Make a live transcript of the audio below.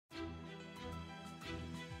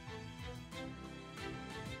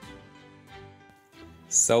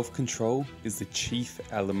Self-control is the chief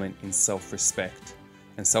element in self-respect,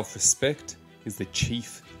 and self-respect is the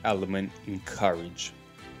chief element in courage.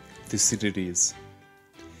 This it is.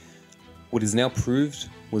 What is now proved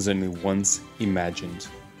was only once imagined.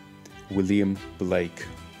 William Blake.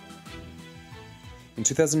 In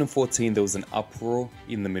 2014, there was an uproar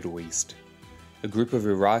in the Middle East. A group of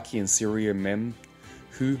Iraqi and Syrian men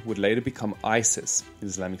who would later become ISIS,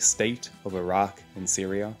 Islamic State of Iraq and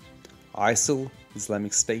Syria, ISIL,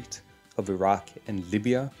 Islamic State of Iraq and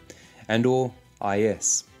Libya, and or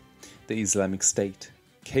IS, the Islamic State,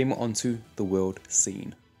 came onto the world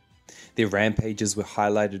scene. Their rampages were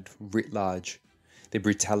highlighted writ large, their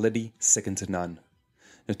brutality second to none.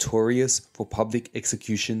 Notorious for public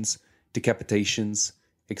executions, decapitations,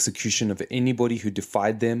 execution of anybody who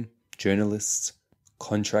defied them, journalists,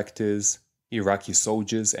 contractors, Iraqi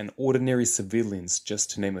soldiers, and ordinary civilians,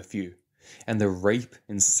 just to name a few. And the rape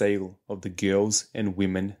and sale of the girls and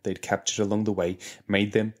women they'd captured along the way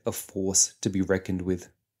made them a force to be reckoned with.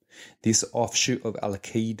 This offshoot of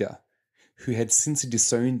Al-Qaeda, who had since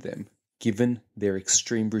disowned them, given their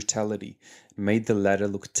extreme brutality, made the latter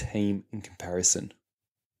look tame in comparison.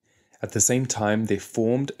 At the same time, they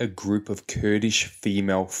formed a group of Kurdish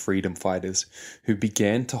female freedom fighters who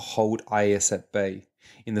began to hold IS at bay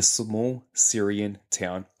in the small Syrian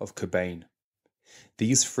town of Kobane.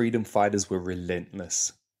 These freedom fighters were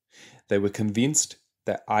relentless. They were convinced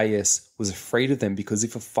that IS was afraid of them because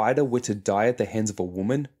if a fighter were to die at the hands of a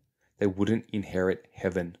woman, they wouldn't inherit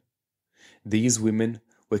heaven. These women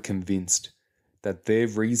were convinced that their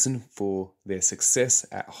reason for their success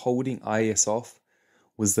at holding IS off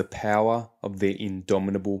was the power of their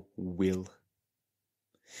indomitable will.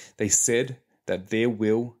 They said that their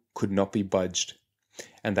will could not be budged,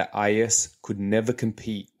 and that IS could never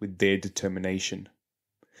compete with their determination.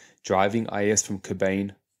 Driving IS from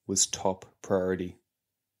Kobane was top priority.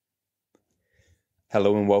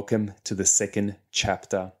 Hello and welcome to the second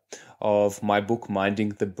chapter of my book, Minding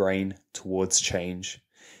the Brain Towards Change.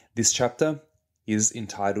 This chapter is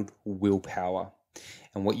entitled Willpower,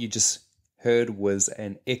 and what you just heard was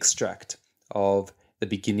an extract of the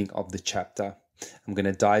beginning of the chapter. I'm going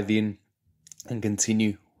to dive in and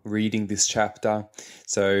continue reading this chapter.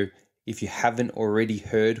 So if you haven't already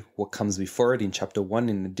heard what comes before it in chapter 1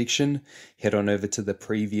 in addiction, head on over to the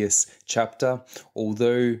previous chapter,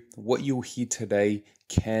 although what you'll hear today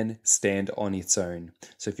can stand on its own.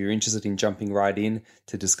 So if you're interested in jumping right in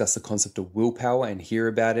to discuss the concept of willpower and hear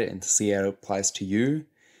about it and to see how it applies to you,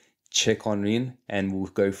 check on in and we'll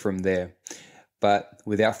go from there. But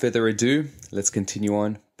without further ado, let's continue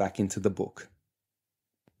on back into the book.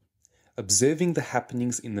 Observing the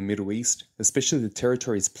happenings in the Middle East, especially the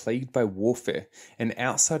territories plagued by warfare, an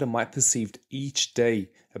outsider might perceive each day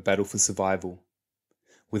a battle for survival.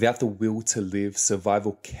 Without the will to live,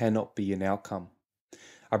 survival cannot be an outcome.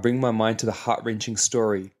 I bring my mind to the heart-wrenching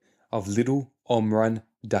story of little Omran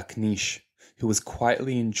Daknish, who was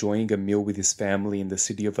quietly enjoying a meal with his family in the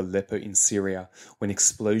city of Aleppo in Syria when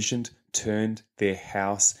explosion turned their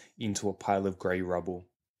house into a pile of grey rubble.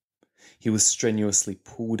 He was strenuously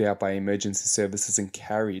pulled out by emergency services and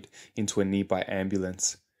carried into a nearby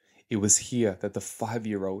ambulance. It was here that the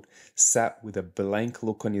 5-year-old sat with a blank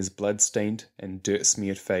look on his blood-stained and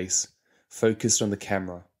dirt-smeared face, focused on the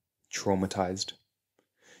camera, traumatized.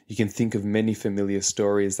 You can think of many familiar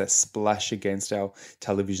stories that splash against our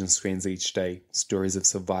television screens each day, stories of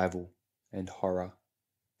survival and horror.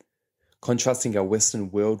 Contrasting our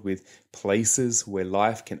Western world with places where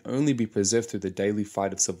life can only be preserved through the daily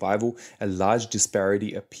fight of survival, a large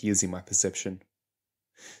disparity appears in my perception.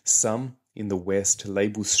 Some in the West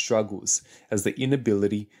label struggles as the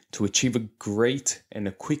inability to achieve a great and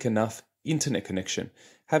a quick enough internet connection,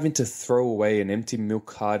 having to throw away an empty milk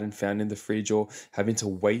carton found in the fridge, or having to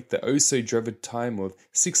wait the oh-so-dreaded time of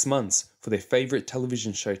 6 months for their favorite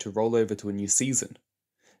television show to roll over to a new season.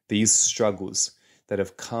 These struggles that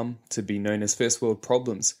have come to be known as first world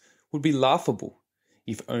problems would be laughable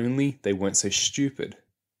if only they weren't so stupid.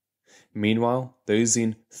 Meanwhile, those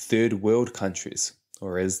in third world countries,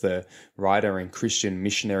 or as the writer and Christian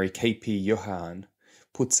missionary K.P. Yohan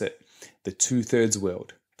puts it, the two-thirds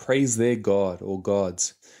world, praise their God or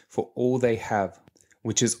gods for all they have,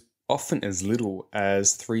 which is often as little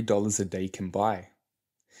as $3 a day can buy.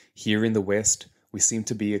 Here in the West, we seem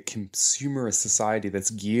to be a consumerist society that's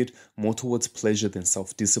geared more towards pleasure than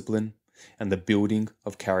self-discipline and the building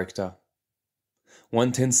of character.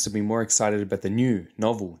 One tends to be more excited about the new,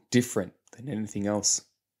 novel, different than anything else.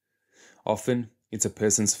 Often, it's a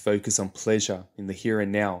person's focus on pleasure in the here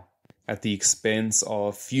and now at the expense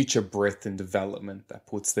of future breadth and development that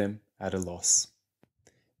puts them at a loss.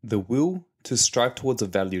 The will to strive towards a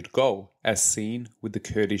valued goal, as seen with the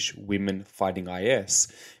Kurdish women fighting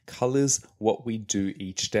IS, colors what we do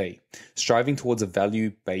each day. Striving towards a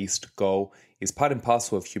value-based goal is part and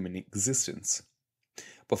parcel of human existence.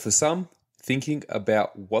 But for some, thinking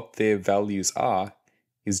about what their values are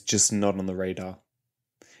is just not on the radar.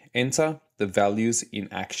 Enter the Values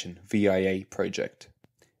in Action VIA project.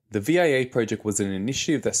 The VIA project was an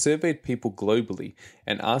initiative that surveyed people globally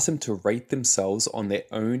and asked them to rate themselves on their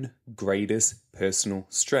own greatest personal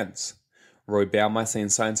strengths. Roy Baumeister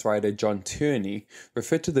and science writer John Tierney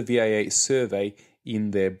referred to the VIA survey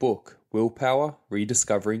in their book, Willpower,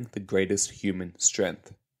 Rediscovering the Greatest Human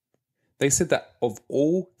Strength. They said that of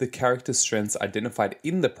all the character strengths identified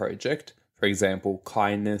in the project, for example,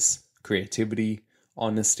 kindness, creativity,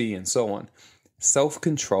 honesty, and so on,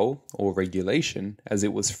 self-control, or regulation, as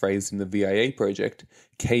it was phrased in the VIA project,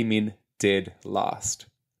 came in dead last.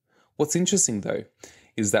 What's interesting, though,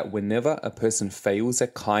 is that whenever a person fails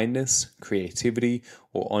at kindness, creativity,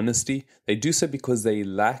 or honesty, they do so because they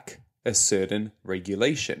lack a certain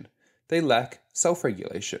regulation. They lack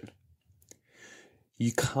self-regulation.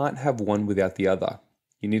 You can't have one without the other.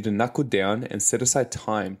 You need to knuckle down and set aside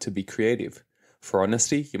time to be creative. For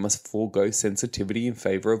honesty, you must forego sensitivity in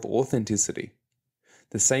favor of authenticity.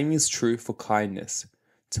 The same is true for kindness.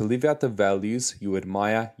 To live out the values you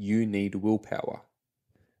admire, you need willpower.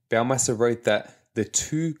 Baumeister wrote that the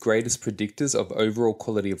two greatest predictors of overall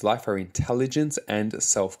quality of life are intelligence and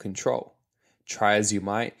self-control. Try as you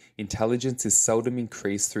might, intelligence is seldom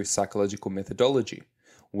increased through psychological methodology.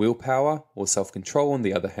 Willpower, or self-control, on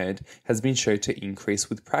the other hand, has been shown to increase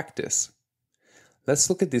with practice. Let's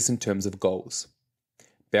look at this in terms of goals.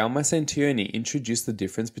 Baumeister and Tierney introduced the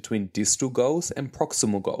difference between distal goals and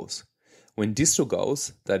proximal goals. When distal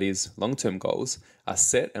goals, that is, long-term goals, are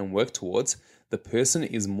set and worked towards, the person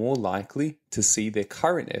is more likely to see their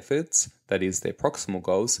current efforts, that is, their proximal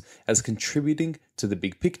goals, as contributing to the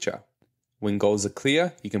big picture. When goals are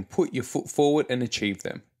clear, you can put your foot forward and achieve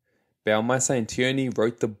them. Baumeister and Tierney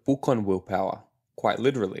wrote the book on willpower, quite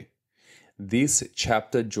literally. This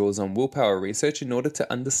chapter draws on willpower research in order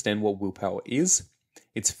to understand what willpower is,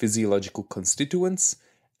 its physiological constituents,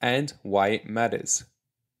 and why it matters.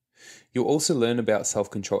 You'll also learn about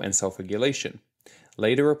self-control and self-regulation,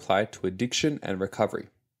 later applied to addiction and recovery.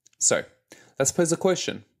 So, let's pose a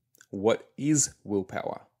question. What is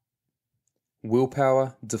willpower?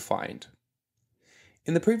 Willpower defined.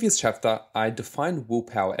 In the previous chapter, I defined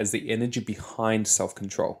willpower as the energy behind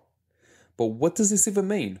self-control. But what does this even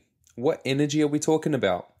mean? What energy are we talking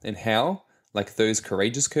about? And how, like those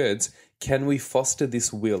courageous Kurds, can we foster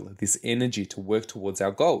this will, this energy to work towards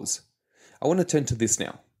our goals? I want to turn to this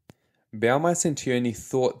now. Baumeister and Tierney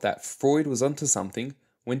thought that Freud was onto something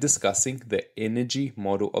when discussing the energy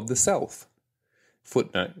model of the self.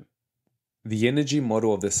 Footnote. The energy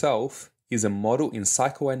model of the self is a model in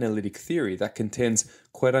psychoanalytic theory that contends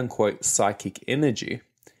quote-unquote psychic energy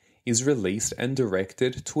is released and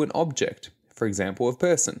directed to an object, for example, a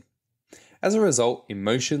person. As a result,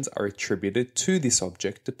 emotions are attributed to this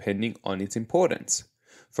object depending on its importance.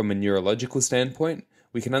 From a neurological standpoint,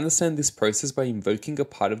 we can understand this process by invoking a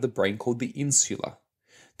part of the brain called the insula.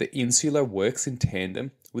 The insula works in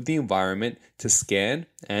tandem with the environment to scan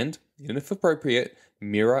and, if appropriate,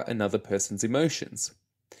 mirror another person's emotions.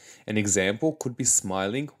 An example could be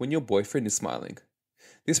smiling when your boyfriend is smiling.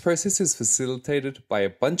 This process is facilitated by a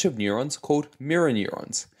bunch of neurons called mirror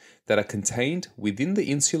neurons that are contained within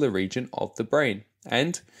the insular region of the brain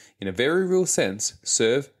and, in a very real sense,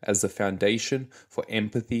 serve as the foundation for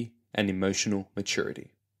empathy and emotional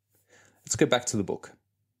maturity. Let's go back to the book.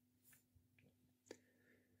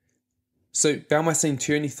 So, Baumeister and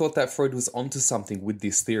Tierney thought that Freud was onto something with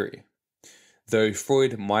this theory. Though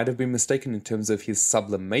Freud might have been mistaken in terms of his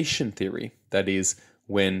sublimation theory, that is,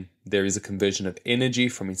 when there is a conversion of energy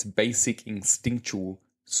from its basic instinctual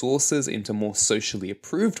sources into more socially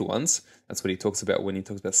approved ones, that's what he talks about when he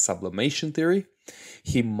talks about sublimation theory,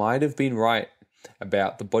 he might have been right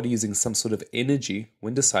about the body using some sort of energy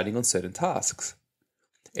when deciding on certain tasks.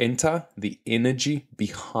 Enter the energy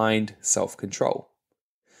behind self-control.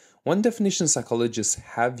 One definition psychologists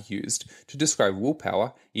have used to describe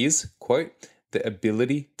willpower is, quote, the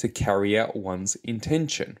ability to carry out one's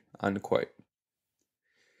intention, unquote.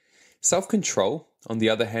 Self-control, on the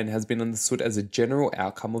other hand, has been understood as a general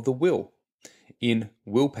outcome of the will. In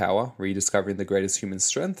Willpower, Rediscovering the Greatest Human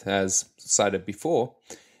Strength, as cited before,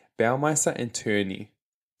 Baumeister and Tierney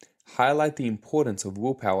highlight the importance of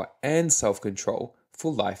willpower and self-control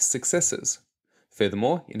for life's successes.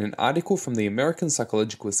 Furthermore, in an article from the American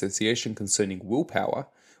Psychological Association concerning willpower,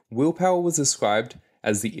 willpower was described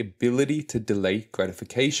as the ability to delay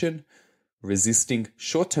gratification, resisting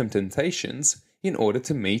short-term temptations in order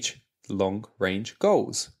to meet long-term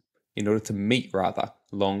goals.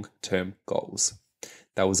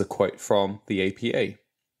 That was a quote from the APA.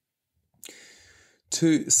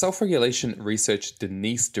 To self-regulation research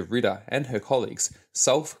Denise Derrida and her colleagues,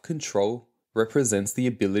 self-control represents the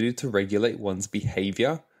ability to regulate one's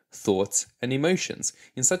behavior, thoughts, and emotions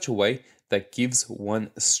in such a way that gives one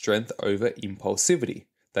strength over impulsivity,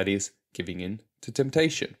 that is, giving in to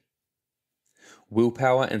temptation.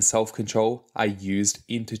 Willpower and self-control are used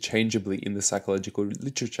interchangeably in the psychological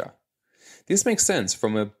literature. This makes sense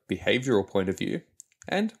from a behavioral point of view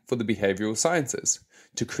and for the behavioral sciences.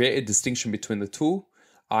 To create a distinction between the two,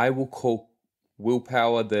 I will call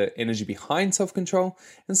willpower the energy behind self-control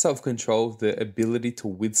and self-control the ability to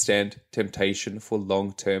withstand temptation for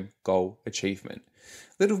long-term goal achievement.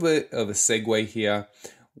 A little bit of a segue here,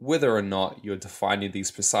 whether or not you're defining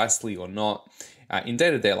these precisely or not, in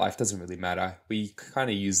day-to-day life doesn't really matter. We kind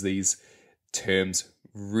of use these terms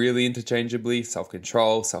really interchangeably: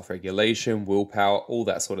 self-control, self-regulation, willpower, all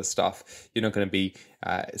that sort of stuff. You're not going to be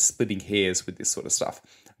splitting hairs with this sort of stuff.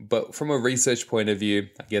 But from a research point of view,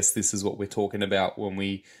 I guess this is what we're talking about when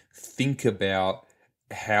we think about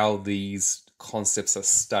how these concepts are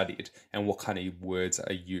studied and what kind of words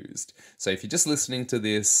are used. So if you're just listening to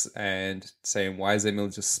this and saying, why is Emil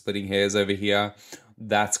just splitting hairs over here?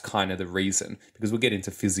 That's kind of the reason, because we'll get into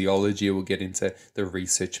physiology, we'll get into the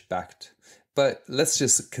research backed. But let's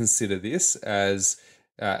just consider this as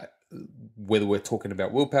whether we're talking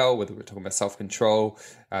about willpower, whether we're talking about self-control,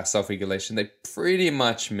 self-regulation, they pretty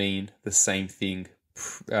much mean the same thing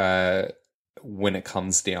when it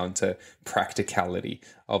comes down to practicality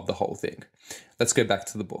of the whole thing. Let's go back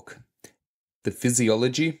to the book. The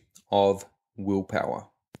Physiology of Willpower.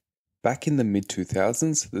 Back in the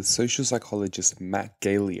mid-2000s, the social psychologist Matt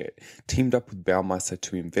Galiet teamed up with Baumeister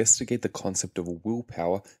to investigate the concept of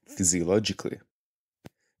willpower physiologically.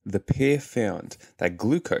 The pair found that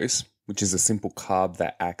glucose, which is a simple carb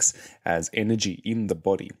that acts as energy in the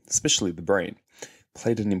body, especially the brain,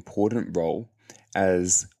 played an important role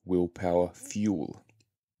as willpower fuel.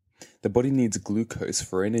 The body needs glucose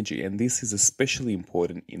for energy, and this is especially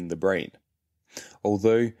important in the brain.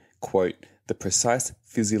 Although, quote, the precise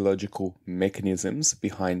physiological mechanisms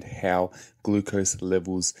behind how glucose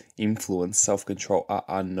levels influence self-control are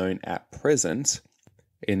unknown at present,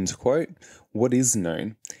 end quote, what is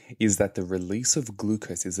known is that the release of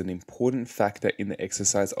glucose is an important factor in the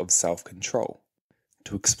exercise of self-control.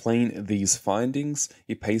 To explain these findings,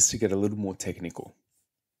 it pays to get a little more technical.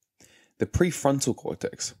 The prefrontal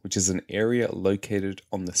cortex, which is an area located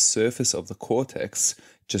on the surface of the cortex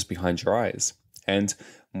just behind your eyes, and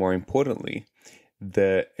more importantly,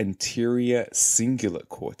 the anterior cingulate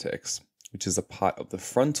cortex, which is a part of the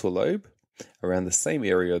frontal lobe around the same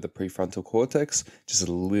area of the prefrontal cortex, just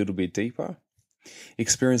a little bit deeper,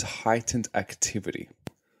 experience heightened activity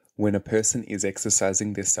when a person is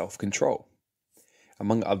exercising their self-control.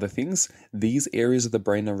 Among other things, these areas of the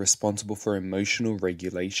brain are responsible for emotional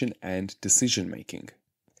regulation and decision-making.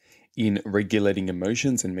 In regulating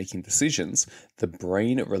emotions and making decisions, the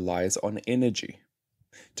brain relies on energy.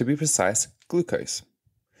 To be precise, glucose.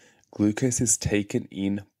 Glucose is taken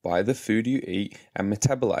in by the food you eat and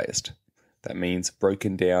metabolized. That means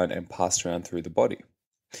broken down and passed around through the body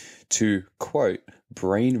to, quote,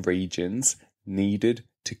 brain regions needed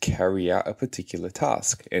to carry out a particular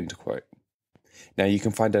task, end quote. Now, you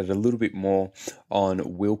can find out a little bit more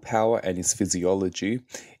on willpower and its physiology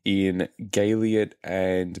in Galiet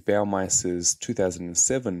and Baumeister's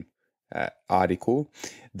 2007 article,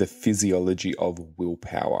 The Physiology of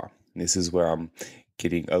Willpower. This is where I'm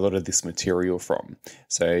getting a lot of this material from.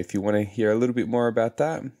 So if you want to hear a little bit more about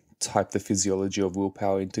that, type The Physiology of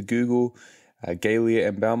Willpower into Google, Galiet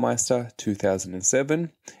and Baumeister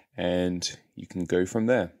 2007, and you can go from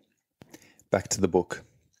there. Back to the book.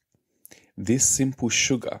 This simple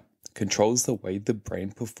sugar controls the way the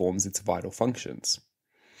brain performs its vital functions.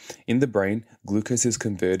 In the brain, glucose is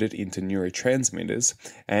converted into neurotransmitters,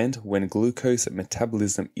 and when glucose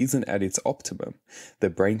metabolism isn't at its optimum, the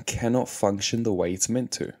brain cannot function the way it's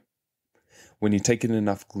meant to. When you take in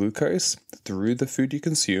enough glucose through the food you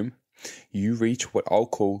consume, you reach what I'll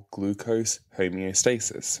call glucose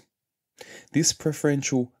homeostasis. This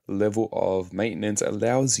preferential level of maintenance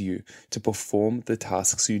allows you to perform the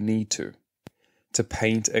tasks you need to. To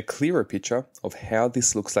paint a clearer picture of how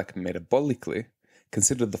this looks like metabolically,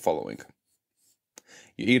 consider the following.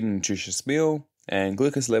 You eat a nutritious meal and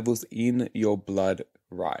glucose levels in your blood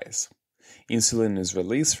rise. Insulin is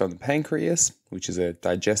released from the pancreas, which is a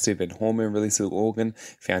digestive and hormone releasing organ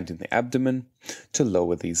found in the abdomen, to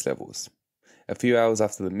lower these levels. A few hours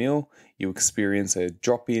after the meal, you experience a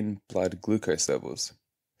drop in blood glucose levels.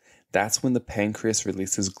 That's when the pancreas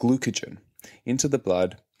releases glucogen into the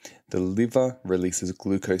blood, the liver releases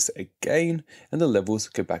glucose again, and the levels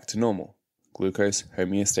go back to normal. Glucose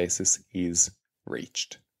homeostasis is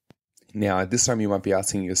reached. Now, at this time, you might be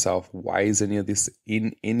asking yourself, why is any of this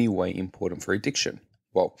in any way important for addiction?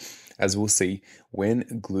 Well, as we'll see,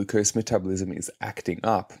 when glucose metabolism is acting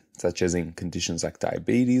up, such as in conditions like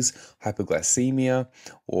diabetes, hypoglycemia,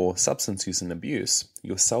 or substance use and abuse,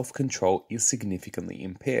 your self-control is significantly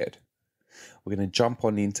impaired. We're going to jump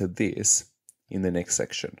on into this in the next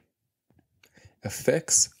section.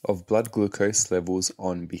 Effects of blood glucose levels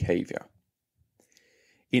on behavior.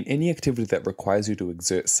 In any activity that requires you to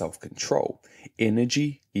exert self-control,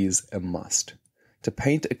 energy is a must. To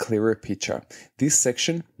paint a clearer picture, this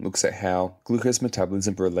section looks at how glucose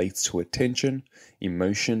metabolism relates to attention,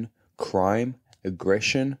 emotion, crime,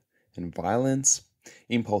 aggression, and violence,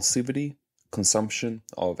 impulsivity, consumption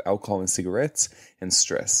of alcohol and cigarettes, and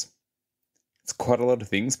stress. It's quite a lot of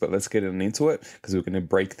things, but let's get into it because we're going to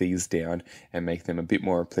break these down and make them a bit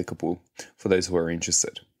more applicable for those who are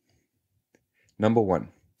interested. Number 1.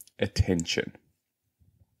 Attention.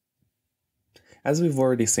 As we've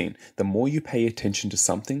already seen, the more you pay attention to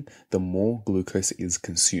something, the more glucose is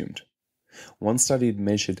consumed. One study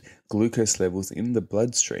measured glucose levels in the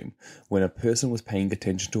bloodstream when a person was paying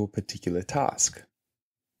attention to a particular task.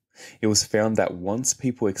 It was found that once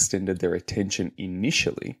people extended their attention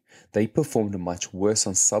initially, they performed much worse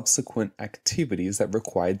on subsequent activities that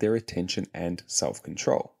required their attention and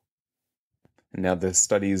self-control. Now, the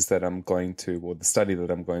study that I'm going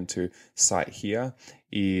to cite here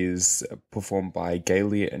is performed by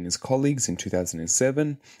Galea and his colleagues in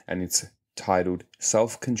 2007, and it's titled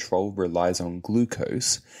Self-Control Relies on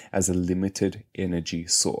Glucose as a Limited Energy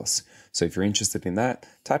Source. So if you're interested in that,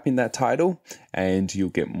 type in that title and you'll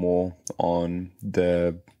get more on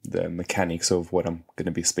the mechanics of what I'm going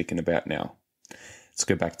to be speaking about now. Let's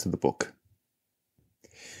go back to the book.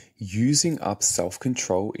 Using up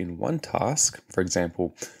self-control in one task, for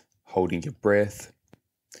example, holding your breath,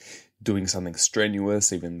 doing something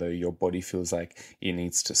strenuous even though your body feels like it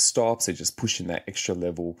needs to stop, so just pushing that extra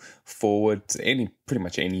level forward to pretty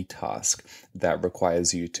much any task that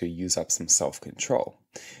requires you to use up some self-control.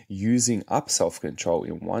 Using up self-control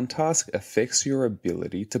in one task affects your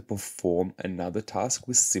ability to perform another task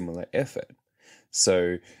with similar effort.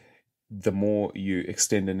 So the more you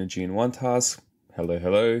extend energy in one task,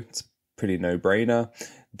 hello, it's pretty no-brainer,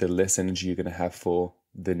 the less energy you're going to have for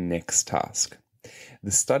the next task.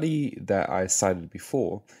 The study that I cited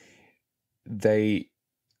before, the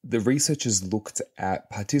researchers looked at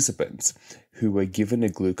participants who were given a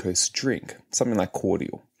glucose drink, something like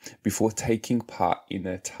cordial, before taking part in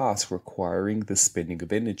a task requiring the spending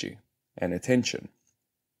of energy and attention.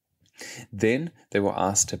 Then they were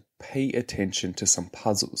asked to pay attention to some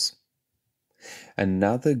puzzles.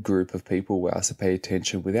 Another group of people were asked to pay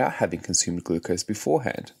attention without having consumed glucose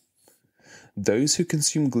beforehand. Those who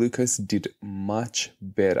consumed glucose did much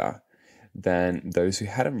better than those who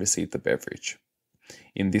hadn't received the beverage.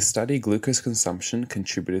 In this study, glucose consumption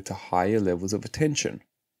contributed to higher levels of attention.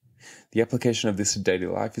 The application of this to daily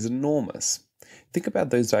life is enormous. Think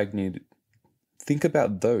about those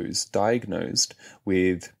diagnosed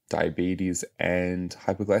with diabetes and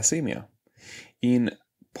hypoglycemia. In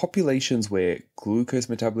populations where glucose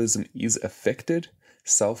metabolism is affected,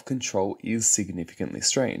 self-control is significantly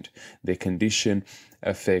strained. Their condition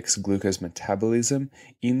affects glucose metabolism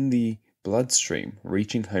in the bloodstream,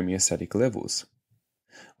 reaching homeostatic levels.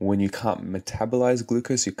 When you can't metabolize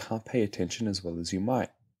glucose, you can't pay attention as well as you might.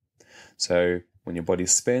 So when your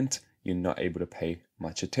body's spent, you're not able to pay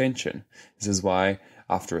much attention. This is why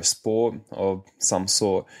after a sport of some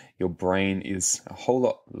sort, your brain is a whole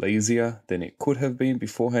lot lazier than it could have been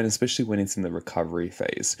beforehand, especially when it's in the recovery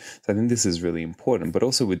phase. So I think this is really important. But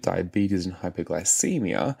also with diabetes and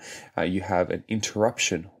hypoglycemia, you have an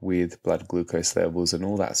interruption with blood glucose levels and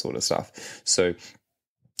all that sort of stuff. So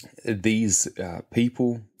these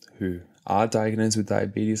people who are diagnosed with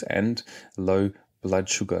diabetes and low blood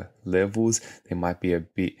sugar levels, they might be a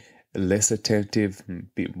bit less attentive, a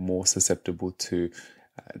bit more susceptible to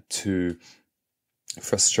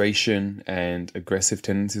frustration and aggressive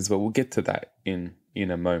tendencies, but we'll get to that in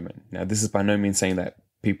a moment. Now, this is by no means saying that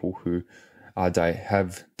people who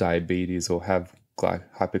have diabetes or have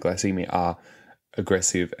hypoglycemia are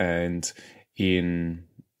aggressive and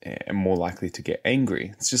more likely to get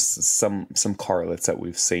angry. It's just some correlates that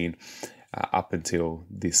we've seen up until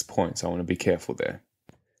this point, so I want to be careful there.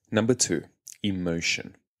 Number 2,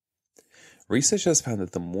 emotion. Research has found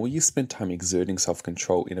that the more you spend time exerting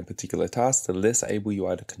self-control in a particular task, the less able you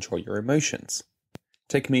are to control your emotions.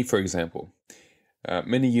 Take me, for example.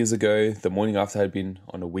 Many years ago, the morning after I had been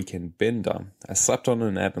on a weekend bender, I slapped on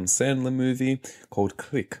an Adam Sandler movie called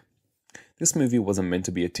Click. This movie wasn't meant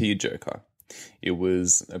to be a tearjerker. It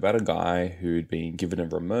was about a guy who'd been given a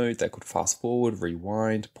remote that could fast forward,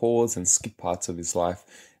 rewind, pause, and skip parts of his life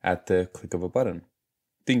at the click of a button.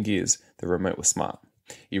 Thing is, the remote was smart.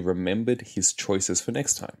 He remembered his choices for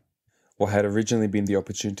next time. What had originally been the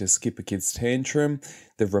opportunity to skip a kid's tantrum,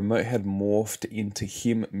 the remote had morphed into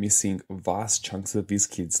him missing vast chunks of his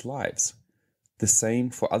kids' lives. The same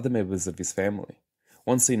for other members of his family.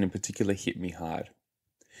 One scene in particular hit me hard.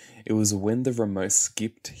 It was when the remote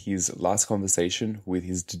skipped his last conversation with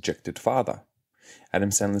his dejected father. Adam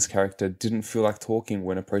Sandler's character didn't feel like talking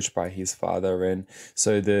when approached by his father, and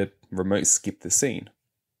so the remote skipped the scene.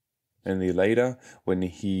 Only later, when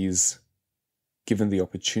he's given the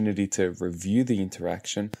opportunity to review the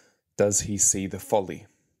interaction, does he see the folly.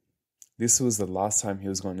 This was the last time he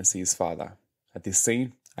was going to see his father. At this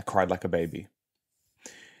scene, I cried like a baby.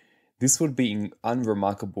 This would be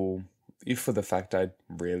unremarkable if for the fact I'd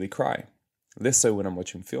rarely cry, less so when I'm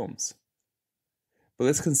watching films. But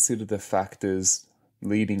let's consider the factors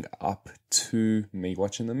leading up to me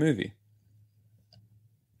watching the movie.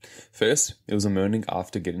 First, it was a morning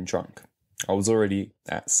after getting drunk. I was already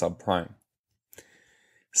at subprime.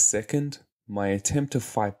 Second, my attempt to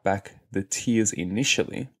fight back the tears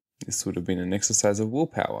initially, this would have been an exercise of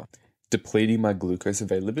willpower, depleting my glucose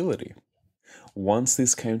availability. Once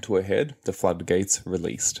this came to a head, the floodgates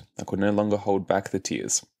released. I could no longer hold back the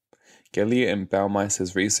tears. Gellier and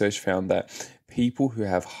Baumeister's research found that people who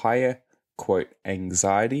have higher, quote,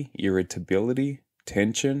 anxiety, irritability,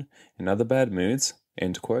 tension, and other bad moods,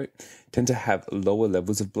 end quote, tend to have lower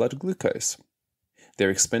levels of blood glucose. Their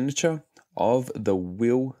expenditure of the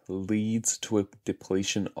will leads to a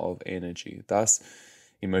depletion of energy. Thus,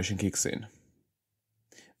 emotion kicks in.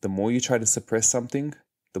 The more you try to suppress something,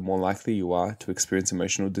 the more likely you are to experience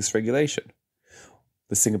emotional dysregulation.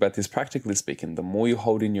 Let's think about this practically speaking. The more you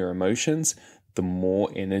hold in your emotions, the more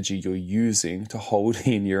energy you're using to hold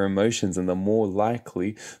in your emotions, and the more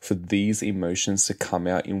likely for these emotions to come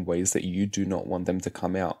out in ways that you do not want them to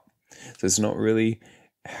come out. So it's not really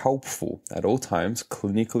helpful at all times,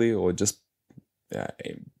 clinically or just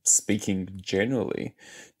speaking generally,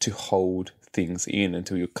 to hold things in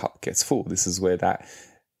until your cup gets full. This is where that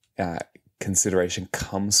consideration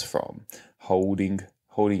comes from, holding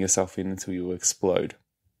yourself in until you explode.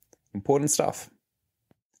 Important stuff.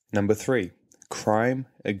 Number 3, crime,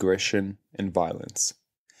 aggression, and violence.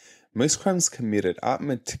 Most crimes committed aren't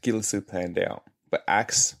meticulously planned out, but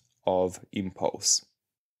acts of impulse.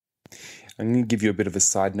 I'm going to give you a bit of a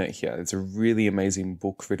side note here. It's a really amazing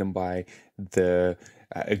book written by the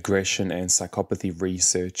aggression and psychopathy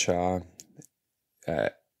researcher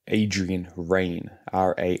Adrian Raine,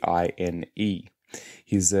 Raine.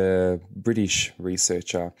 He's a British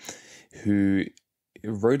researcher who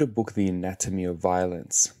wrote a book, The Anatomy of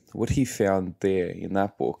Violence. What he found there in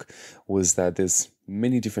that book was that there's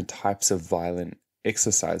many different types of violent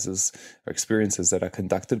exercises or experiences that are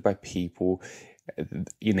conducted by people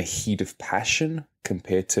in a heat of passion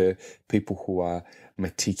compared to people who are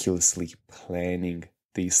meticulously planning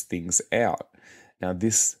these things out. Now,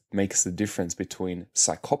 this makes the difference between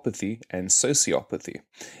psychopathy and sociopathy.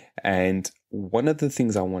 And one of the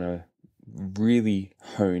things I want to really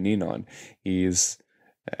hone in on is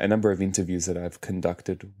a number of interviews that I've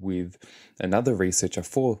conducted with another researcher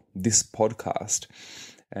for this podcast,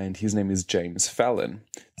 and his name is James Fallon.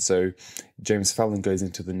 So James Fallon goes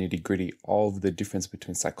into the nitty-gritty of the difference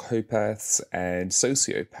between psychopaths and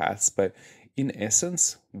sociopaths, but in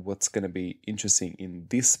essence, what's going to be interesting in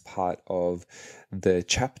this part of the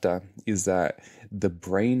chapter is that the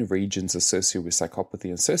brain regions associated with psychopathy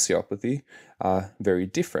and sociopathy are very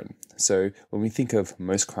different. So when we think of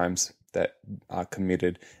most crimes that are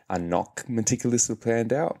committed are not meticulously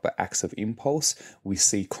planned out, but acts of impulse, we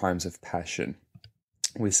see crimes of passion.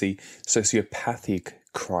 We see sociopathic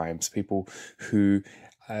crimes, people who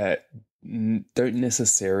don't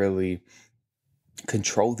necessarily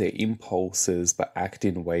control their impulses but act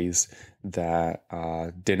in ways that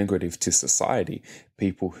are denigrative to society.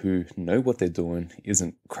 People who know what they're doing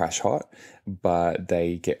isn't crash hot, but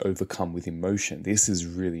they get overcome with emotion. This is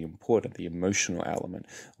really important, the emotional element,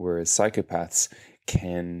 whereas psychopaths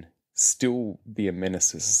can still be a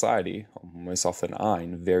menace to society, most often are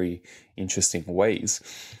in very interesting ways,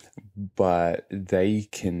 but they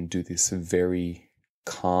can do this very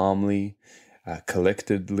calmly,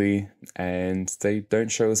 collectedly, and they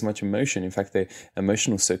don't show as much emotion. In fact, their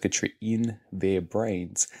emotional circuitry in their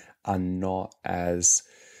brains are not as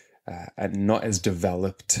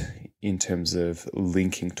developed in terms of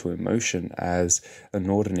linking to emotion as an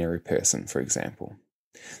ordinary person, for example.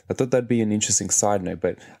 I thought that'd be an interesting side note,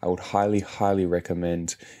 but I would highly, highly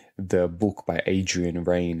recommend the book by Adrian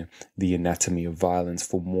Raine, The Anatomy of Violence,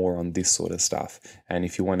 for more on this sort of stuff. And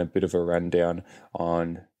if you want a bit of a rundown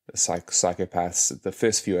on psychopaths, the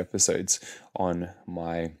first few episodes on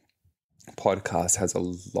my podcast has a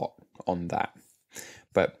lot on that.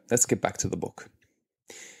 But let's get back to the book.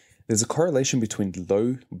 There's a correlation between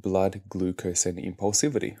low blood glucose and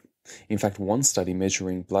impulsivity. In fact, one study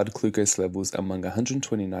measuring blood glucose levels among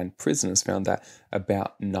 129 prisoners found that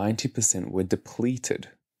about 90% were depleted.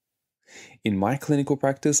 In my clinical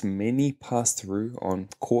practice, many pass through on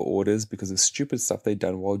court orders because of stupid stuff they'd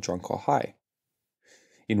done while drunk or high.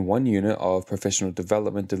 In one unit of professional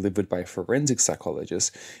development delivered by a forensic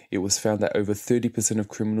psychologist, it was found that over 30% of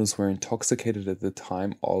criminals were intoxicated at the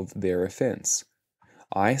time of their offense.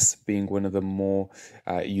 Ice being one of the more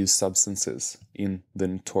used substances in the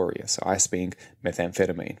notorious, ice being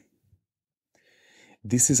methamphetamine.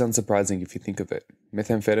 This is unsurprising if you think of it.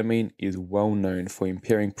 Methamphetamine is well known for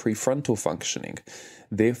impairing prefrontal functioning,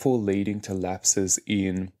 therefore leading to lapses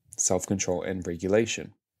in self-control and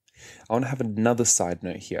regulation. I want to have another side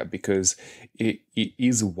note here because it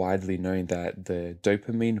is widely known that the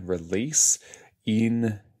dopamine release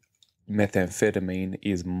in methamphetamine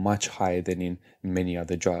is much higher than in many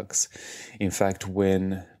other drugs. In fact,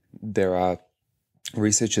 when there are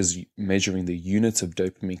researchers measuring the units of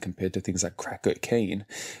dopamine compared to things like crack cocaine,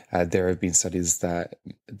 there have been studies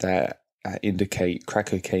that indicate crack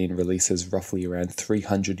cocaine releases roughly around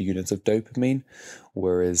 300 units of dopamine,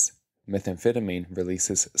 whereas methamphetamine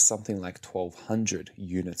releases something like 1,200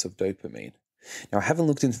 units of dopamine. Now, I haven't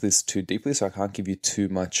looked into this too deeply, so I can't give you too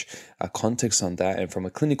much context on that. And from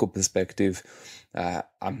a clinical perspective,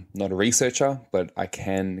 I'm not a researcher, but I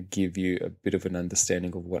can give you a bit of an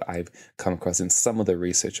understanding of what I've come across in some of the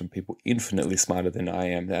research and people infinitely smarter than I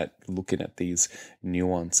am at looking at these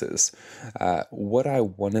nuances. What I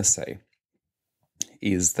want to say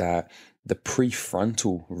is that the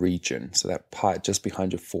prefrontal region, so that part just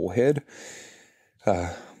behind your forehead,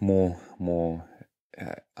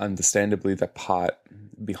 understandably, the part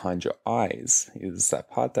behind your eyes is that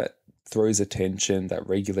part that throws attention, that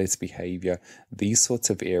regulates behavior. These sorts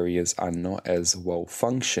of areas are not as well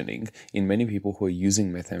functioning in many people who are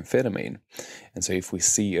using methamphetamine. And so if we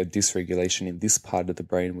see a dysregulation in this part of the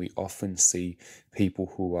brain, we often see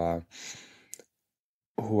people who are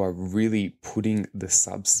really putting the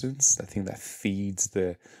substance, the thing that feeds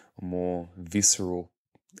the more visceral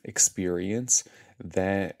experience,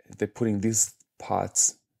 they're putting these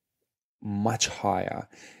parts much higher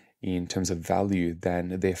in terms of value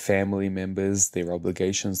than their family members, their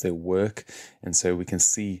obligations, their work. And so we can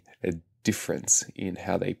see a difference in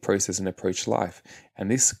how they process and approach life. And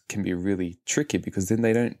this can be really tricky because then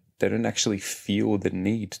they don't actually feel the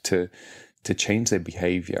need to change their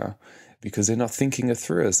behavior because they're not thinking it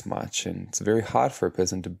through as much. And it's very hard for a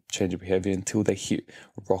person to change a behavior until they hit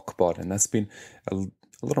rock bottom. That's been a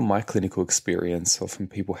lot of my clinical experience. Often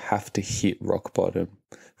people have to hit rock bottom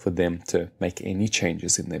for them to make any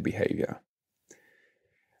changes in their behavior.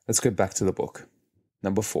 Let's go back to the book.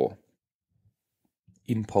 Number 4,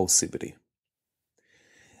 impulsivity.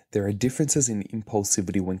 There are differences in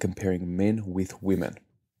impulsivity when comparing men with women.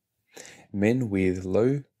 Men with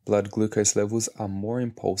low blood glucose levels are more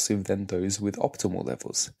impulsive than those with optimal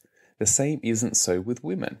levels. The same isn't so with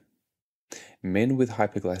women. Men with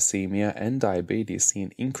hyperglycemia and diabetes see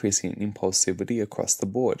an increase in impulsivity across the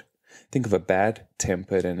board. Think of a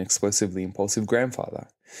bad-tempered and explosively impulsive grandfather.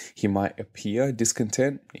 He might appear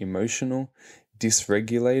discontent, emotional,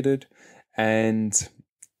 dysregulated, and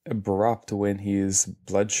abrupt when his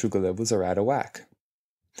blood sugar levels are out of whack.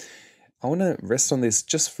 I want to rest on this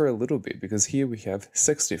just for a little bit because here we have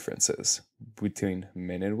sex differences between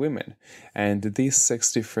men and women. And this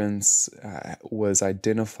sex difference was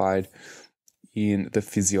identified in the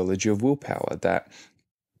Physiology of Willpower, that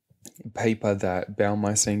paper that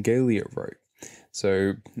Baumeister and Galea wrote.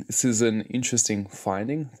 So this is an interesting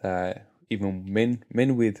finding that even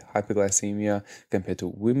men with hyperglycemia compared to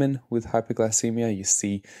women with hyperglycemia, you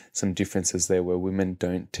see some differences there where women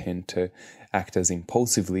don't tend to act as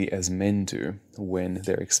impulsively as men do when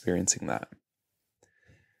they're experiencing that.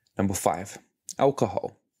 Number 5,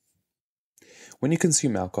 alcohol. When you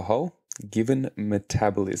consume alcohol, given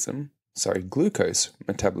glucose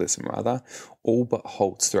metabolism all but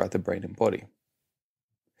halts throughout the brain and body.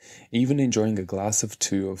 Even enjoying a glass of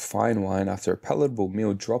 2 of fine wine after a palatable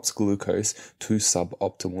meal drops glucose to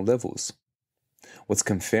suboptimal levels. What's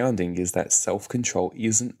confounding is that self-control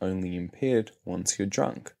isn't only impaired once you're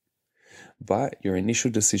drunk, but your initial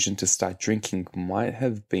decision to start drinking might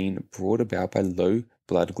have been brought about by low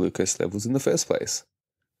blood glucose levels in the first place.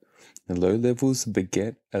 The low levels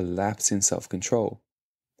beget a lapse in self-control.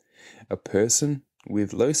 A person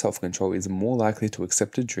with low self-control is more likely to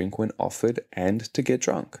accept a drink when offered and to get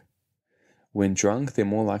drunk. When drunk, they're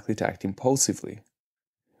more likely to act impulsively.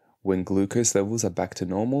 When glucose levels are back to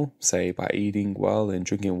normal, say by eating well and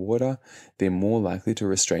drinking water, they're more likely to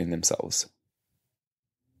restrain themselves.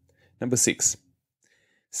 Number 6,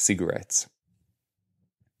 cigarettes.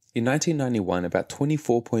 In 1991, about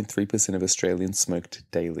 24.3% of Australians smoked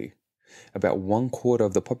daily, about 1/4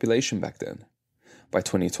 of the population back then. By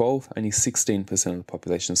 2012, only 16% of the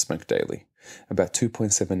population smoked daily, about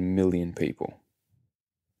 2.7 million people.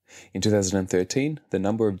 In 2013, the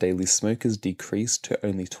number of daily smokers decreased to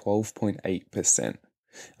only 12.8%,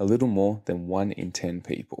 a little more than 1 in 10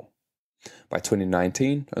 people. By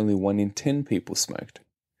 2019, only 1 in 10 people smoked.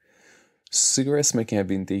 Cigarette smoking had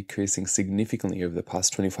been decreasing significantly over the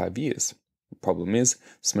past 25 years. The problem is,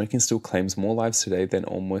 smoking still claims more lives today than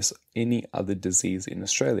almost any other disease in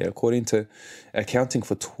Australia, accounting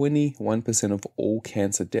for 21% of all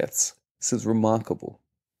cancer deaths. This is remarkable.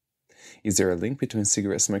 Is there a link between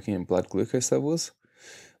cigarette smoking and blood glucose levels?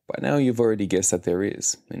 By now you've already guessed that there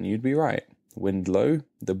is, and you'd be right. When low,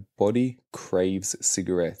 the body craves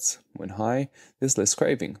cigarettes. When high, there's less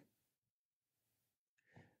craving.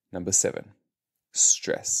 Number 7,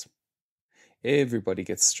 stress. Everybody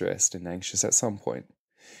gets stressed and anxious at some point.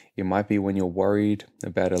 It might be when you're worried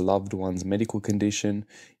about a loved one's medical condition,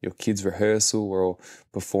 your kid's rehearsal or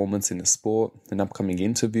performance in a sport, an upcoming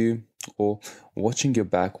interview, or watching your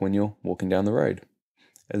back when you're walking down the road.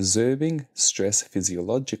 Observing stress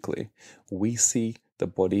physiologically, we see the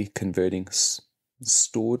body converting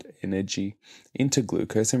stored energy into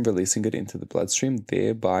glucose and releasing it into the bloodstream,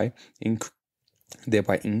 thereby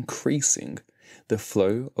increasing the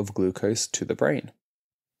flow of glucose to the brain.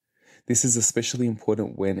 This is especially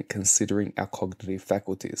important when considering our cognitive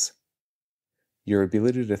faculties. Your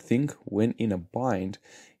ability to think when in a bind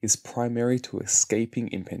is primary to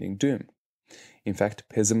escaping impending doom. In fact,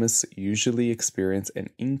 pessimists usually experience an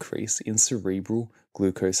increase in cerebral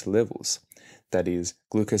glucose levels, that is,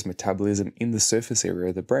 glucose metabolism in the surface area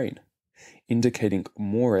of the brain, indicating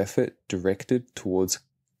more effort directed towards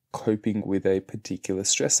coping with a particular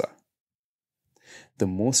stressor. The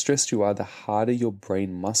more stressed you are, the harder your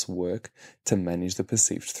brain must work to manage the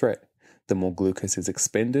perceived threat. The more glucose is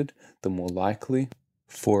expended, the more likely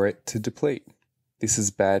for it to deplete. This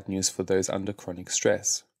is bad news for those under chronic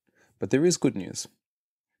stress. But there is good news.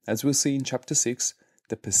 As we'll see in Chapter 6,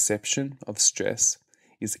 the perception of stress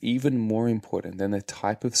is even more important than the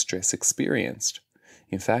type of stress experienced.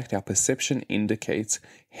 In fact, our perception indicates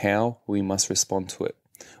how we must respond to it.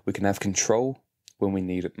 We can have control when we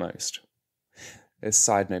need it most. A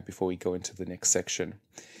side note before we go into the next section.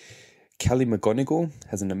 Kelly McGonigal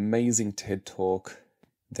has an amazing TED Talk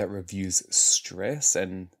that reviews stress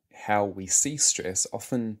and how we see stress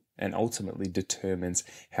often and ultimately determines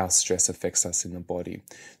how stress affects us in the body.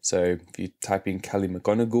 So if you type in Kelly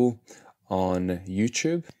McGonigal on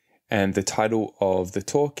YouTube, and the title of the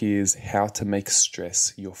talk is How to Make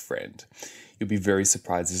Stress Your Friend. You'll be very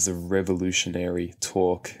surprised. This is a revolutionary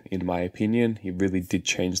talk, in my opinion. It really did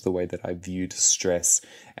change the way that I viewed stress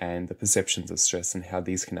and the perceptions of stress and how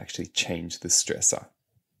these can actually change the stressor.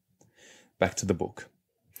 Back to the book.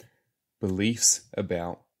 Beliefs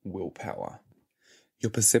about willpower.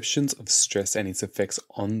 Your perceptions of stress and its effects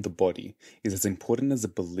on the body is as important as the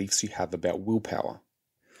beliefs you have about willpower.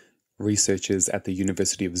 Researchers at the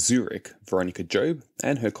University of Zurich, Veronica Job,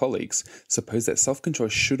 and her colleagues suppose that self-control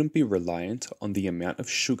shouldn't be reliant on the amount of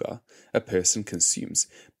sugar a person consumes,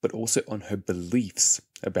 but also on her beliefs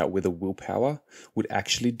about whether willpower would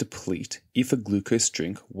actually deplete if a glucose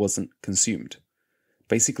drink wasn't consumed.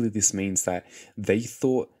 Basically, this means that they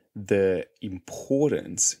thought the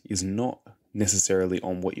importance is not necessarily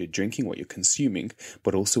on what you're drinking, what you're consuming,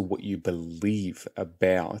 but also what you believe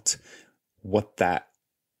about what that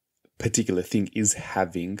particular thing is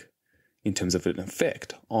having in terms of an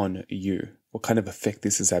effect on you, what kind of effect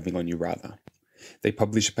this is having on you rather. They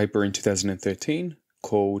published a paper in 2013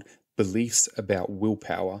 called Beliefs About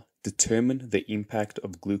Willpower Determine the Impact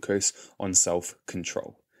of Glucose on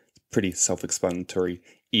Self-Control. Pretty self-explanatory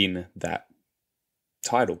in that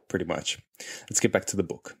title, pretty much. Let's get back to the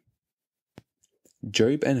book.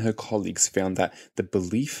 Job and her colleagues found that the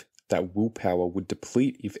belief that willpower would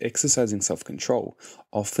deplete if exercising self-control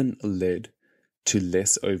often led to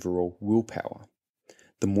less overall willpower.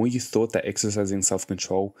 The more you thought that exercising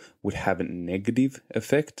self-control would have a negative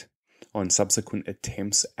effect on subsequent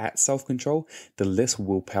attempts at self-control, the less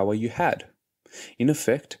willpower you had. In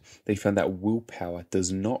effect, they found that willpower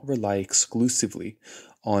does not rely exclusively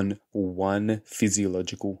on one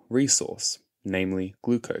physiological resource, namely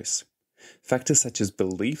glucose. Factors such as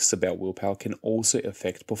beliefs about willpower can also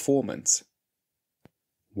affect performance.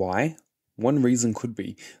 Why? One reason could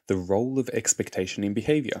be the role of expectation in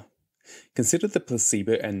behavior. Consider the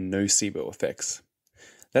placebo and nocebo effects.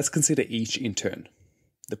 Let's consider each in turn.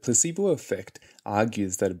 The placebo effect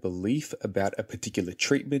argues that a belief about a particular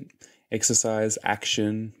treatment, exercise,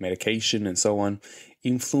 action, medication, and so on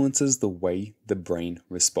influences the way the brain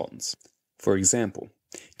responds. For example,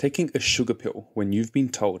 taking a sugar pill when you've been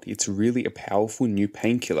told it's really a powerful new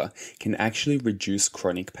painkiller can actually reduce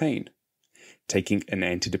chronic pain. Taking an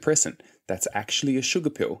antidepressant that's actually a sugar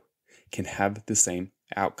pill can have the same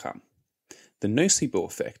outcome. The nocebo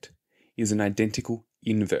effect is an identical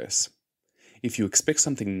inverse. If you expect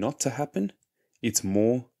something not to happen, it's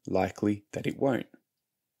more likely that it won't.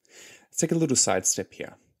 Let's take a little sidestep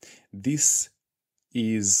here. This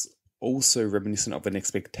is also reminiscent of an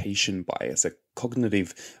expectation bias, a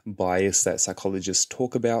cognitive bias that psychologists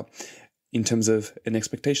talk about in terms of an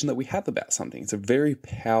expectation that we have about something. It's a very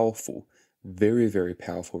powerful, very, very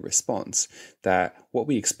powerful response that what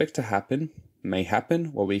we expect to happen may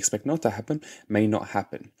happen, what we expect not to happen may not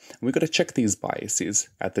happen. And we've got to check these biases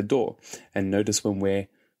at the door and notice when we're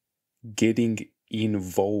getting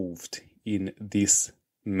involved in this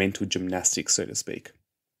mental gymnastics, so to speak.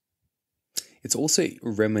 It's also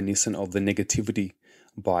reminiscent of the negativity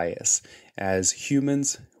bias. As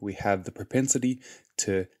humans, we have the propensity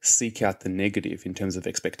to seek out the negative in terms of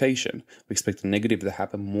expectation. We expect the negative to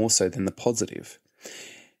happen more so than the positive.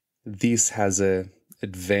 This has an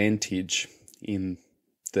advantage in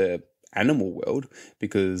the animal world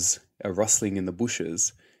because a rustling in the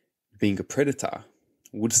bushes, being a predator,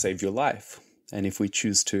 would save your life. And if we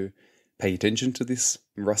choose to pay attention to this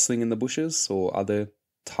rustling in the bushes or other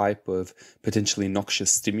type of potentially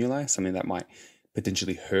noxious stimuli, something that might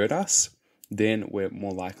potentially hurt us, then we're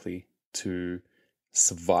more likely to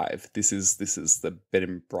survive. This is the bread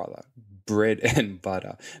and butter,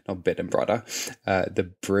 not bed and butter,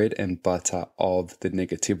 the bread and butter of the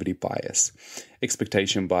negativity bias,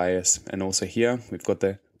 expectation bias, and also here we've got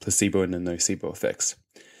the placebo and the nocebo effects.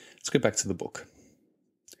 Let's go back to the book.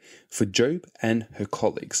 For Job and her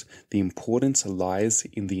colleagues, the importance lies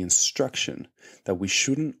in the instruction that we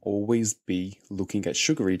shouldn't always be looking at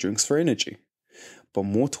sugary drinks for energy, but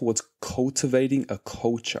more towards cultivating a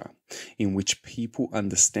culture in which people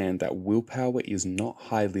understand that willpower is not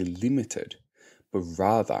highly limited, but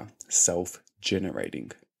rather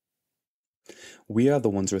self-generating. We are the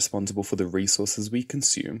ones responsible for the resources we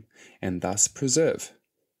consume and thus preserve.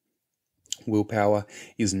 Willpower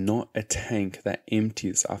is not a tank that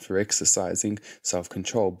empties after exercising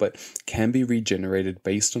self-control, but can be regenerated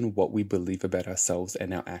based on what we believe about ourselves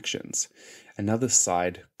and our actions. Another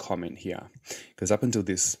side comment here, because up until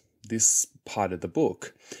this part of the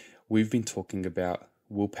book, we've been talking about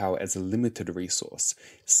willpower as a limited resource,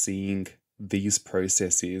 seeing these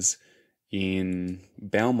processes in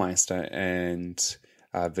Baumeister and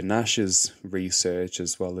Vinash's research,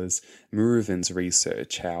 as well as Muravin's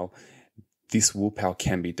research, how this willpower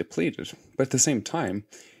can be depleted. But at the same time,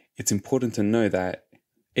 it's important to know that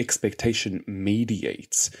expectation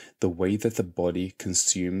mediates the way that the body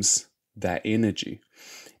consumes that energy.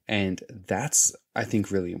 And that's, I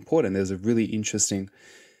think, really important. There's a really interesting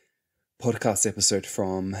podcast episode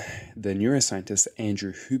from the neuroscientist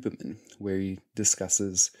Andrew Huberman, where he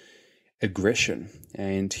discusses aggression,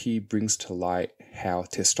 and he brings to light how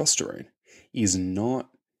testosterone is not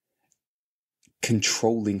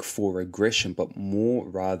controlling for aggression, but more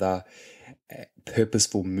rather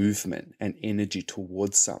purposeful movement and energy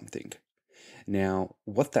towards something. Now,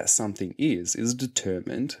 what that something is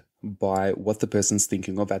determined by what the person's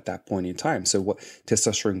thinking of at that point in time. So what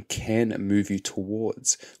testosterone can move you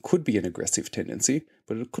towards could be an aggressive tendency,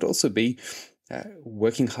 but it could also be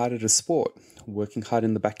working hard at a sport, working hard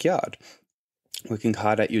in the backyard, working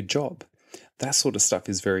hard at your job. That sort of stuff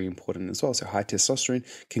is very important as well. So high testosterone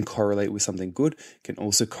can correlate with something good, can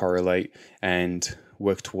also correlate and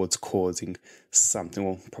work towards causing something,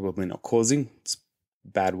 well, probably not causing, it's a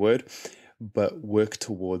bad word, but work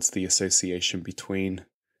towards the association between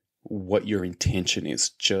what your intention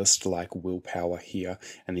is, just like willpower here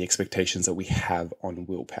and the expectations that we have on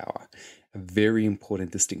willpower. A very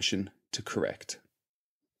important distinction to correct.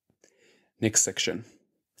 Next section.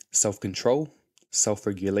 self-control,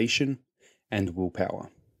 self-regulation, and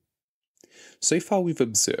willpower. So far, we've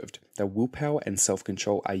observed that willpower and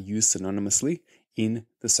self-control are used synonymously in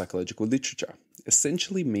the psychological literature,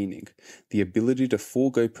 essentially meaning the ability to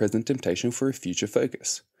forego present temptation for a future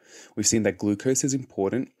focus. We've seen that glucose is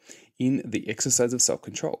important in the exercise of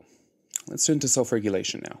self-control. Let's turn to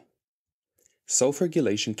self-regulation now.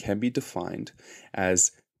 Self-regulation can be defined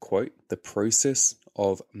as, quote, the process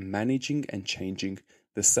of managing and changing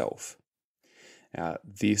the self.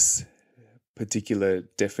 This particular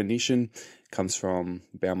definition comes from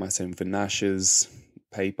Barna and Vinash's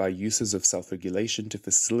paper, Uses of Self-Regulation to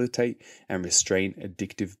Facilitate and Restrain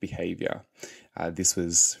Addictive Behavior. This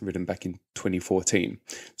was written back in 2014.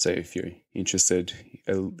 So if you're interested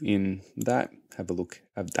in that, have a look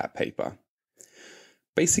at that paper.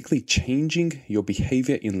 Basically, changing your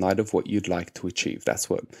behavior in light of what you'd like to achieve. That's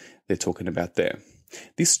what they're talking about there.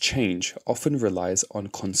 This change often relies on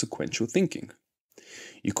consequential thinking.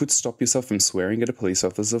 You could stop yourself from swearing at a police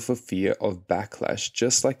officer for fear of backlash,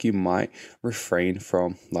 just like you might refrain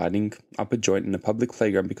from lighting up a joint in a public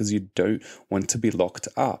playground because you don't want to be locked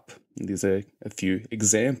up. These are a few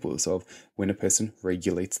examples of when a person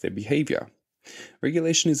regulates their behavior.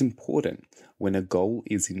 Regulation is important when a goal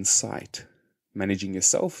is in sight. Managing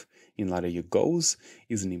yourself in light of your goals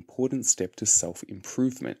is an important step to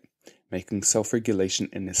self-improvement, making self-regulation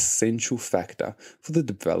an essential factor for the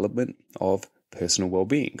development of personal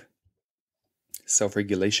well-being.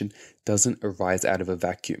 Self-regulation doesn't arise out of a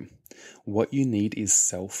vacuum. What you need is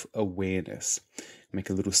self-awareness. Make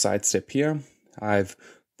a little sidestep here. I've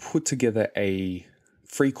put together a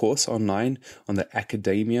free course online on the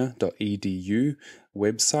academia.edu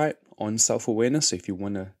website on self-awareness. So if you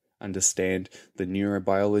want to understand the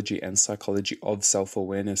neurobiology and psychology of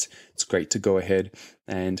self-awareness, it's great to go ahead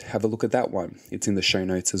and have a look at that one. It's in the show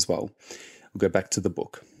notes as well. We'll go back to the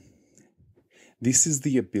book. This is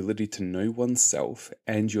the ability to know oneself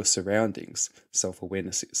and your surroundings,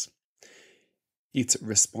 self-awareness is. It's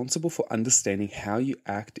responsible for understanding how you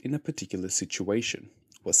act in a particular situation,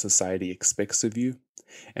 what society expects of you,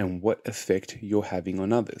 and what effect you're having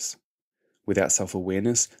on others. Without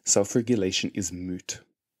self-awareness, self-regulation is moot.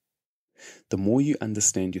 The more you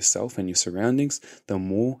understand yourself and your surroundings, the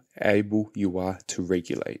more able you are to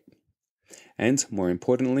regulate. And more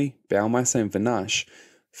importantly, Barna and Vinash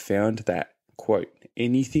found that, quote,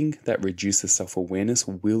 anything that reduces self-awareness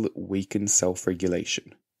will weaken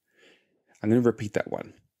self-regulation. I'm going to repeat that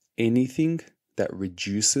one. Anything that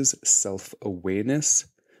reduces self-awareness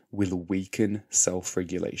will weaken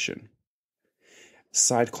self-regulation.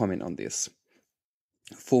 Side comment on this.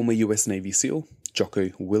 Former US Navy SEAL Jocko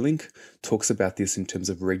Willink talks about this in terms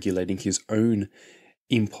of regulating his own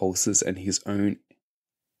impulses and his own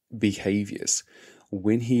behaviors.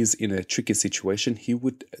 When he's in a tricky situation, he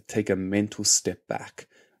would take a mental step back,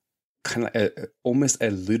 kind of like almost a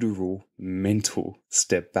literal mental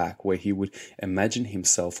step back, where he would imagine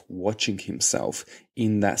himself watching himself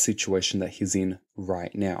in that situation that he's in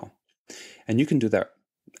right now. And you can do that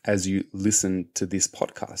as you listen to this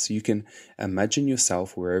podcast. You can imagine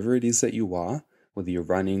yourself wherever it is that you are, whether you're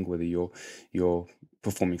running, whether you're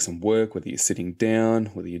performing some work, whether you're sitting down,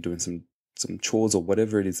 whether you're doing some chores or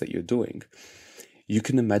whatever it is that you're doing. You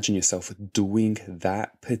can imagine yourself doing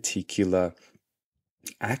that particular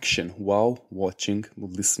action while watching or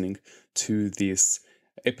listening to this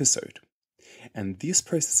episode. And this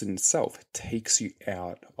process in itself takes you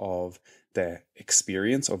out of the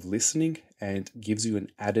experience of listening and gives you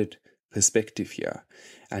an added perspective here,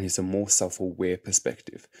 and it's a more self-aware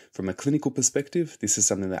perspective. From a clinical perspective, this is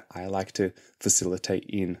something that I like to facilitate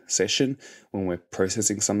in session. When we're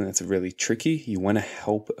processing something that's really tricky, you want to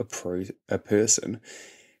help a person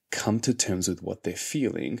come to terms with what they're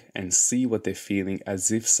feeling and see what they're feeling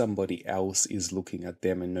as if somebody else is looking at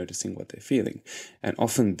them and noticing what they're feeling. And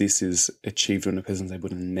often this is achieved when a person's able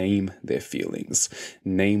to name their feelings,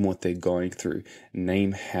 name what they're going through,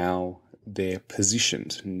 name how they're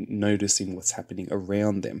positioned, noticing what's happening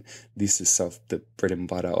around them. This is the bread and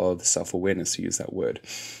butter of self-awareness, to use that word.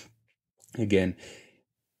 Again,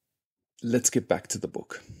 let's get back to the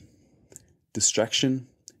book. Distraction,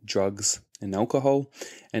 drugs, and alcohol,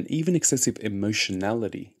 and even excessive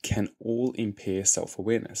emotionality can all impair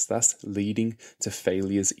self-awareness, thus leading to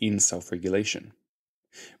failures in self-regulation.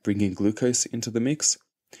 Bringing glucose into the mix,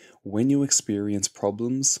 when you experience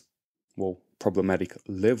problematic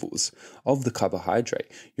levels of the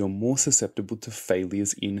carbohydrate, you're more susceptible to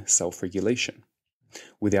failures in self-regulation.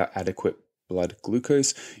 Without adequate blood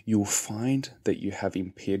glucose, you'll find that you have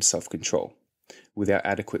impaired self-control. Without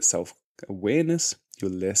adequate self-awareness,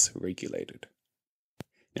 you're less regulated.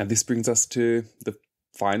 Now, this brings us to the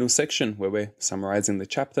final section where we're summarizing the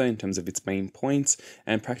chapter in terms of its main points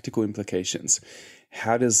and practical implications.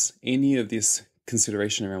 How does any of this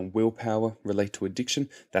consideration around willpower relate to addiction?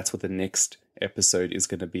 That's what the next episode is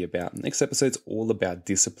going to be about. The next episode's all about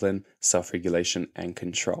discipline, self-regulation, and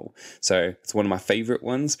control. So it's one of my favorite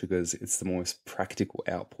ones because it's the most practical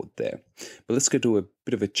output there. But let's go do a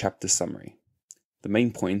bit of a chapter summary. The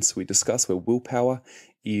main points we discuss were willpower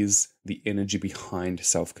is the energy behind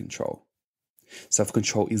self-control.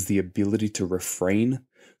 Self-control is the ability to refrain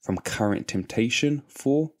from current temptation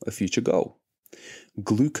for a future goal.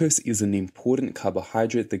 Glucose is an important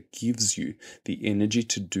carbohydrate that gives you the energy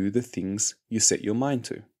to do the things you set your mind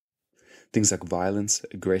to. Things like violence,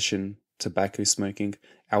 aggression, tobacco smoking,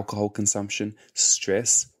 alcohol consumption,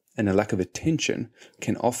 stress, and a lack of attention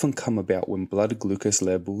can often come about when blood glucose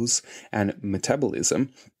levels and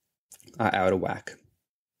metabolism are out of whack.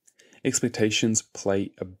 Expectations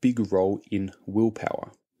play a big role in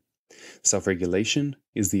willpower. Self-regulation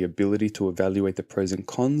is the ability to evaluate the pros and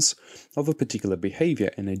cons of a particular behavior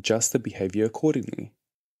and adjust the behavior accordingly.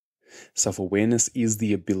 Self-awareness is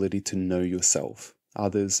the ability to know yourself,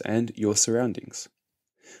 others, and your surroundings.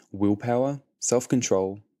 Willpower,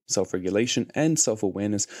 self-control, self-regulation, and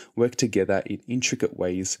self-awareness work together in intricate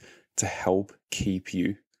ways to help keep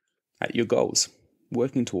you at your goals,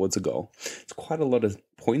 working towards a goal. It's quite a lot of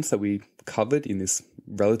points that we covered in this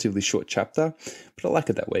relatively short chapter, but I like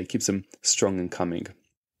it that way. It keeps them strong and coming.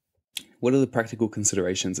 What are the practical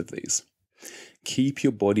considerations of these? Keep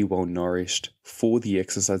your body well nourished for the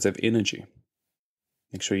exercise of energy.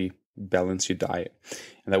 Make sure you balance your diet.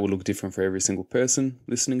 And that will look different for every single person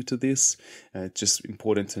listening to this. It's just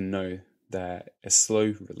important to know that a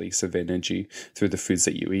slow release of energy through the foods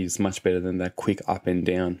that you eat is much better than that quick up and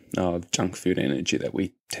down of junk food energy that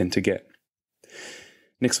we tend to get.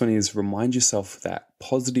 Next one is remind yourself that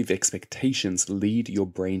positive expectations lead your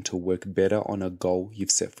brain to work better on a goal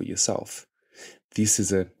you've set for yourself. This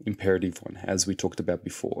is an imperative one, as we talked about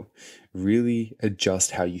before. Really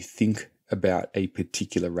adjust how you think about a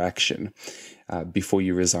particular action before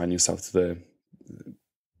you resign yourself to the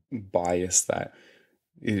bias that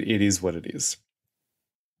it is what it is.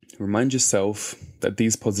 Remind yourself that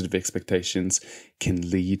these positive expectations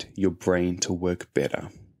can lead your brain to work better.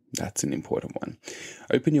 That's an important one.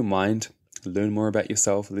 Open your mind, learn more about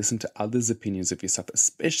yourself, listen to others' opinions of yourself,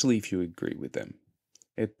 especially if you agree with them.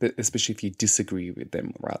 Especially if you disagree with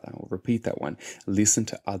them, rather. I'll repeat that one. Listen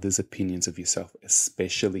to others' opinions of yourself,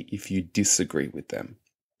 especially if you disagree with them.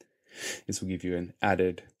 This will give you an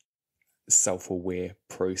added self-aware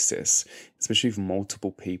process, especially if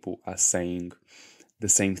multiple people are saying the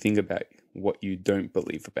same thing about what you don't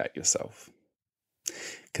believe about yourself.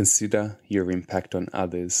 Consider your impact on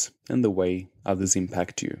others and the way others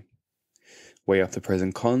impact you. Weigh up the pros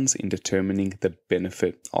and cons in determining the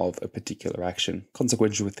benefit of a particular action,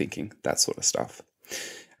 consequential thinking, that sort of stuff.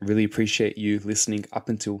 I really appreciate you listening up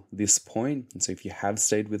until this point. And so if you have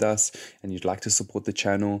stayed with us and you'd like to support the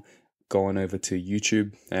channel, go on over to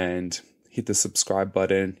YouTube and hit the subscribe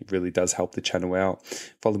button. It really does help the channel out.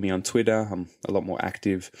 Follow me on Twitter. I'm a lot more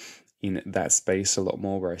active in that space, a lot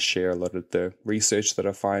more, where I share a lot of the research that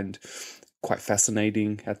I find quite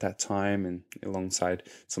fascinating at that time, and alongside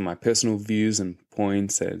some of my personal views and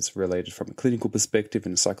points as related from a clinical perspective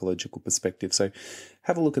and a psychological perspective. So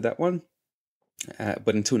have a look at that one.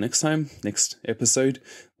 But until next time, next episode,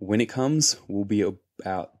 when it comes, will be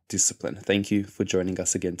about discipline. Thank you for joining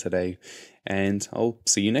us again today, and I'll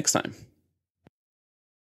see you next time.